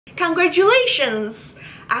Congratulations!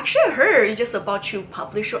 Actually, I heard you're just about to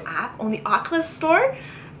publish your app on the Oculus store.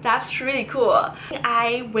 That's really cool.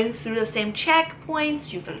 I went through the same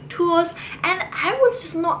checkpoints, used the tools, and I was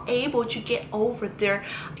just not able to get over their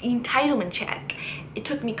entitlement check. It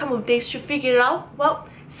took me a couple of days to figure it out. Well,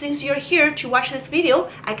 since you're here to watch this video,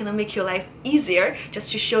 I can make your life easier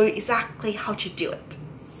just to show you exactly how to do it.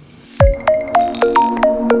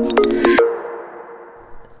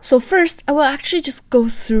 So first, I will actually just go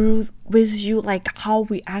through with you like how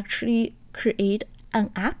we actually create an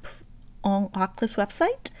app on Oculus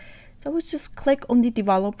website. So I will just click on the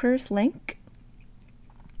developers link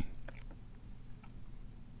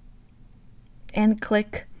and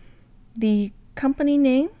click the company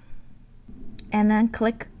name and then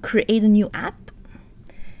click create a new app,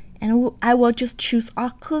 and I will just choose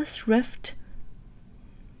Oculus Rift.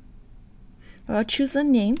 I will choose a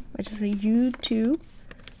name, which is a YouTube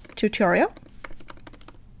tutorial.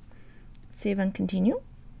 Save and continue.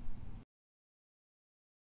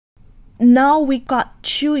 Now we got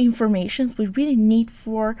two informations we really need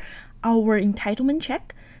for our entitlement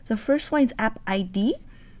check. The first one is app ID.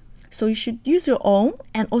 So you should use your own,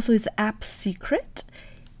 and also is app secret.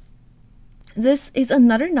 This is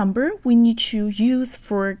another number we need to use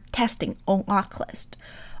for testing on Oculus.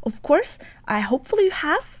 Of course, hopefully you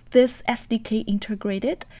have this SDK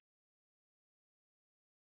integrated.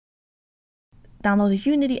 Download the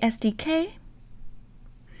Unity SDK.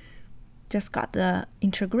 Just got the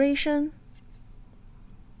integration.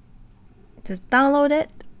 Just download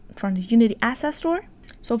it from the Unity Asset Store.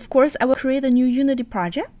 So of course, I will create a new Unity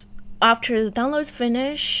project. After the download is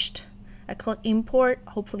finished, I click import.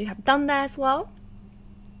 Hopefully you have done that as well.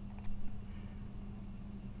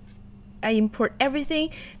 I import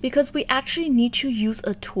everything because we actually need to use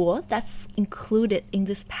a tool that's included in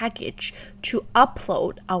this package to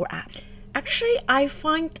upload our app. Actually, I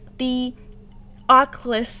find the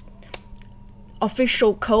Oculus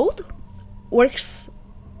official code works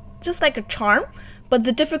just like a charm, but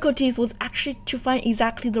the difficulties was actually to find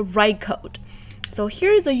exactly the right code. So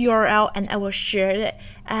here is the URL, and I will share it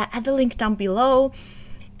at the link down below.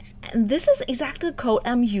 And this is exactly the code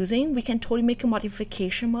I'm using. We can totally make a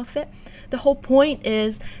modification of it. The whole point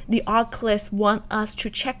is the Oculus want us to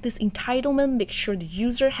check this entitlement, make sure the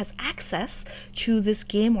user has access to this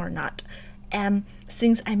game or not. And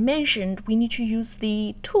since I mentioned we need to use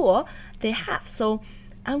the tool they have, so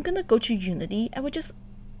I'm gonna go to Unity. I would just,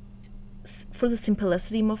 for the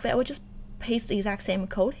simplicity of it, I would just paste the exact same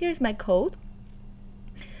code. Here's my code.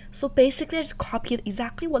 So basically, I just copied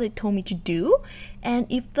exactly what they told me to do. And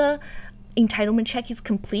if the entitlement check is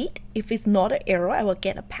complete, if it's not an error, I will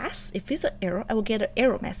get a pass. If it's an error, I will get an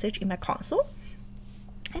error message in my console.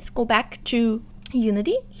 Let's go back to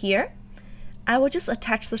Unity here. I will just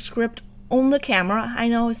attach the script on the camera. I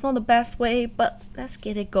know it's not the best way, but let's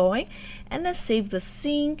get it going. And let's save the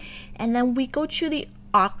scene. And then we go to the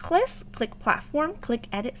Oculus, click platform, click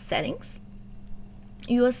edit settings.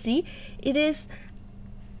 You will see it is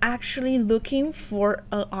actually looking for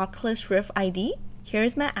an Oculus Rift ID. Here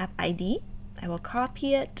is my app ID. I will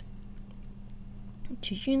copy it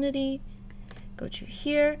to Unity, go to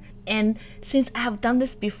here, and since I have done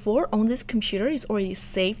this before on this computer, it's already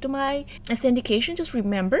saved my authentication. Just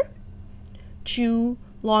remember to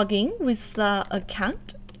log in with the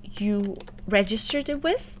account you registered it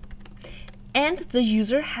with, and the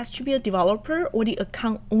user has to be a developer or the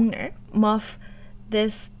account owner of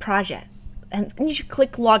this project. And you should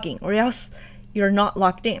click login or else you're not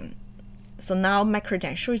logged in. So now my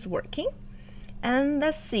credential is working. And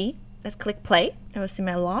let's see. Let's click play. I will see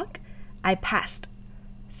my log. I passed.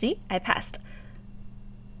 See, I passed.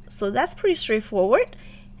 So that's pretty straightforward.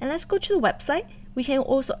 And let's go to the website. We can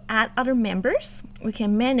also add other members. We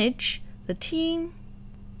can manage the team.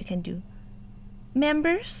 We can do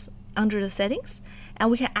members under the settings.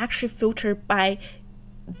 And we can actually filter by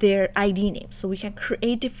their ID name. So we can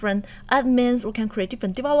create different admins, we can create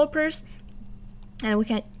different developers, and we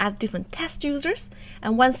can add different test users.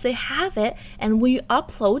 And once they have it, and when you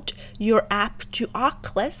upload your app to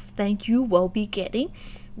Oculus, then you will be getting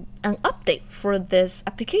an update for these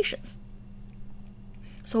applications.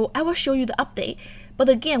 So I will show you the update, but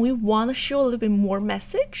again, we want to show a little bit more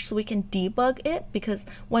message so we can debug it, because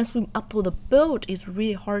once we upload the build, it's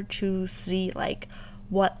really hard to see like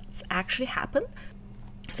what's actually happened.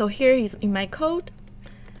 So here is in my code.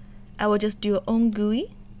 I will just do on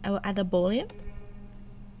GUI. I will add a boolean.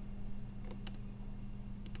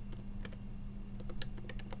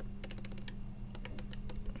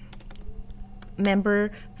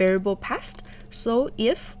 Member variable passed. So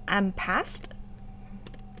if I'm passed,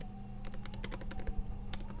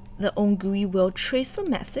 the own GUI will trace the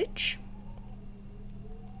message.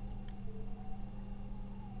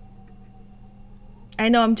 I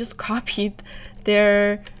know I'm just copied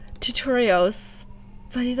their tutorials,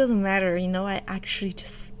 but it doesn't matter, you know, I actually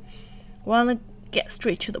just want to get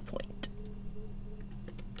straight to the point.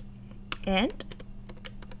 And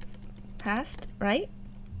passed, right?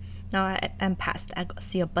 Now I'm passed. I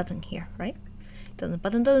see a button here, right? The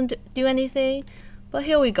button doesn't do anything, but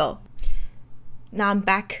here we go. Now I'm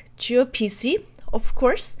back to your PC. Of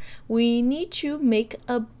course, we need to make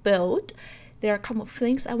a build. There are a couple of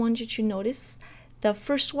things I want you to notice. The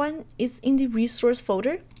first one is in the resource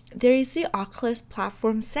folder. There is the Oculus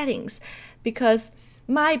platform settings, because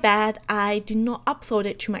my bad, I did not upload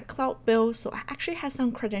it to my cloud build, so I actually had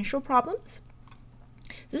some credential problems.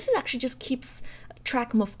 This is actually just keeps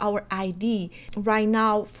track of our ID. Right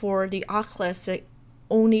now for the Oculus, it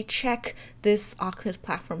only check this Oculus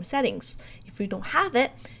platform settings. If you don't have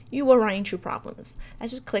it, you will run into problems.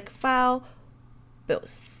 Let's just click File, Build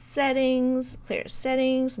Settings, Player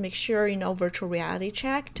Settings, make sure you know virtual reality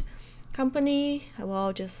checked. Company, I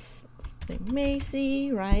will just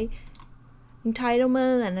Macy, right?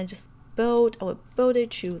 Entitlement, and then just build. I will build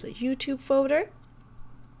it to the YouTube folder.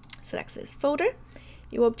 Select this folder.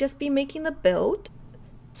 You will just be making the build.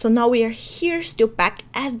 So now we are here, still back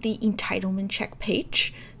at the entitlement check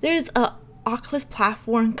page. There is a Oculus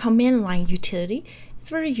platform command line utility. It's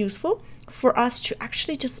very useful for us to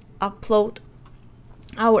actually just upload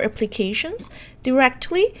our applications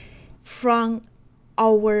directly from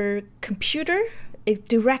our computer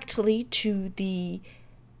directly to the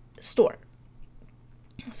store.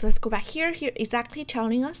 So let's go back here. Here exactly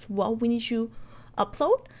telling us what we need to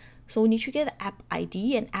upload. So we need to get the app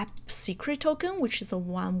ID and app secret token, which is the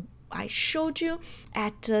one I showed you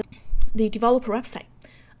at the developer website.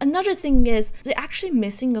 Another thing is they're actually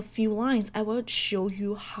missing a few lines. I will show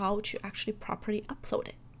you how to actually properly upload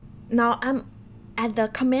it. Now I'm at the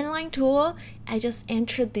command line tool. I just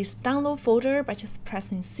entered this download folder by just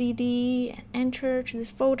pressing CD and enter to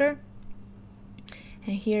this folder.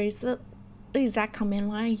 And here is the exact command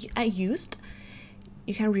line I used.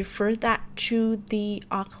 You can refer that to the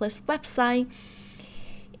Oculus website.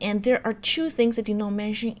 And there are two things I did not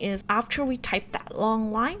mention is after we type that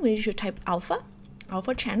long line, we need to type alpha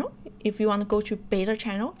channel. If you want to go to beta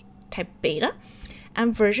channel, type beta.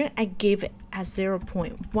 And version, I gave it as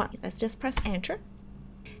 0.1. Let's just press enter.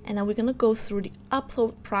 And then we're going to go through the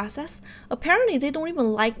upload process. Apparently, they don't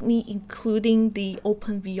even like me including the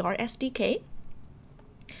OpenVR SDK.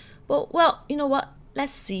 But, well, you know what?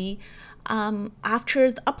 Let's see.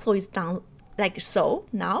 After the upload is done, like so,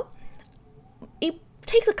 now, it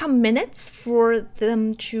takes a couple minutes for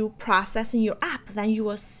them to process in your app. Then you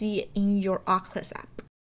will see it in your Oculus app.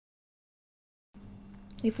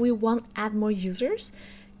 If we want to add more users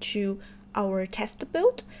to our test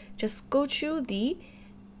build, just go to the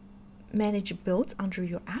manage builds under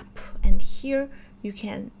your app, and here you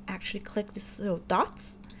can actually click these little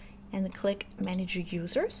dots and click manage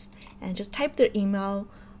users and just type their email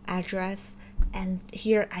address, and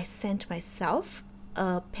here I sent myself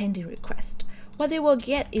a pending request. What they will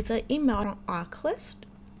get is an email from Oculus.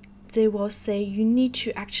 They will say you need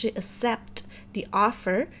to actually accept the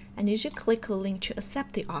offer, and you should click a link to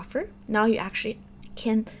accept the offer. Now you actually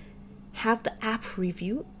can have the app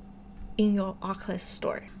review in your Oculus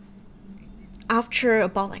store. After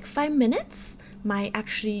about like 5 minutes, my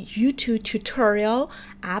actually YouTube tutorial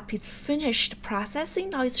app is finished processing.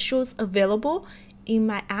 Now it shows available in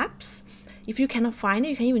my apps. If you cannot find it,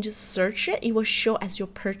 you can even just search it. It will show as you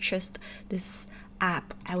purchased this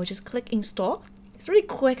app. I will just click install. It's really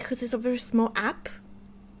quick because it's a very small app.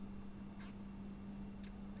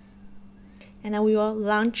 And then we will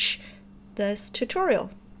launch this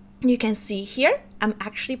tutorial. You can see here, I'm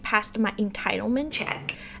actually passed my entitlement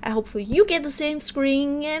check. I hopefully you get the same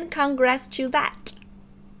screen, and congrats to that.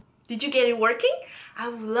 Did you get it working? I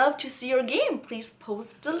would love to see your game. Please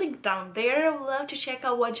post the link down there. I would love to check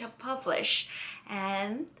out what you have published.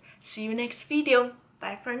 And see you next video.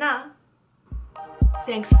 Bye for now.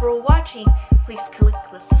 Thanks for watching. Please click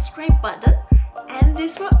the subscribe button, and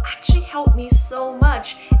this will actually help me so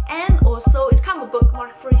much. And also it's kind of a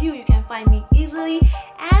bookmark for you. You can find me easily,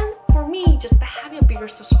 and for me, just by having a bigger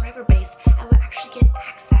subscriber base, I will actually get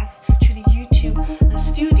access to the YouTube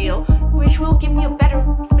studio, which will give me a better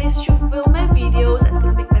space to film my videos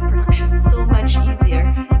and make